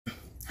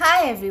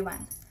Hi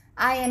everyone,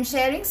 I am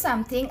sharing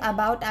something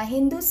about a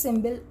Hindu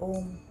symbol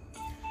Om.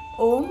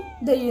 Om,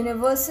 the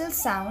universal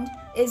sound,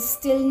 is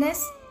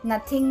stillness,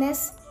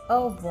 nothingness,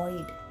 a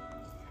void.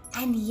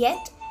 And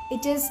yet,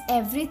 it is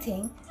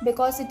everything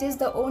because it is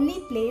the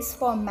only place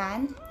for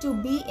man to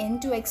be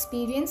in to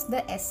experience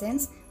the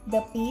essence,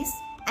 the peace,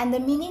 and the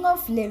meaning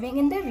of living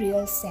in the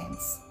real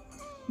sense.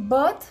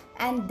 Birth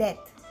and death,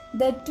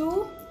 the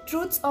two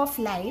truths of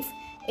life,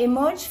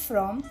 emerge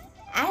from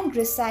and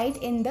reside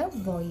in the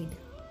void.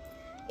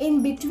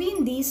 In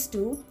between these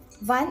two,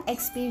 one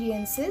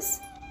experiences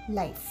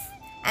life.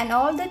 And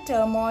all the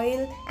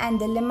turmoil and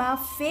dilemma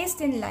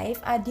faced in life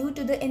are due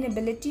to the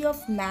inability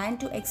of man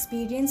to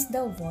experience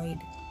the void.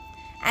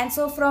 And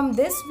so from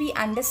this we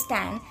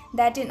understand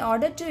that in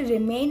order to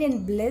remain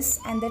in bliss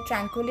and the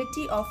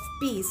tranquility of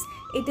peace,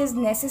 it is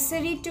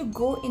necessary to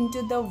go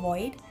into the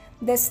void,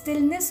 the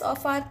stillness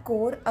of our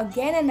core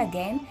again and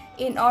again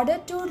in order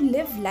to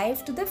live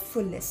life to the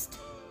fullest.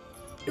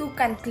 To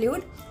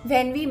conclude,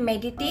 when we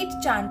meditate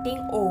chanting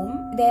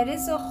Om, there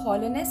is a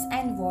hollowness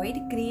and void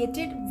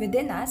created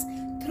within us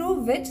through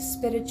which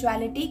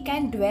spirituality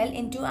can dwell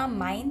into our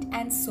mind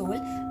and soul,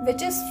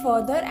 which is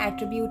further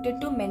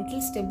attributed to mental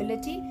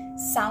stability,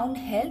 sound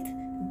health,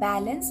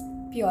 balance,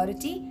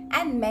 purity,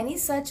 and many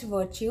such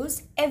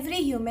virtues every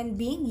human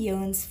being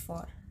yearns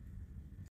for.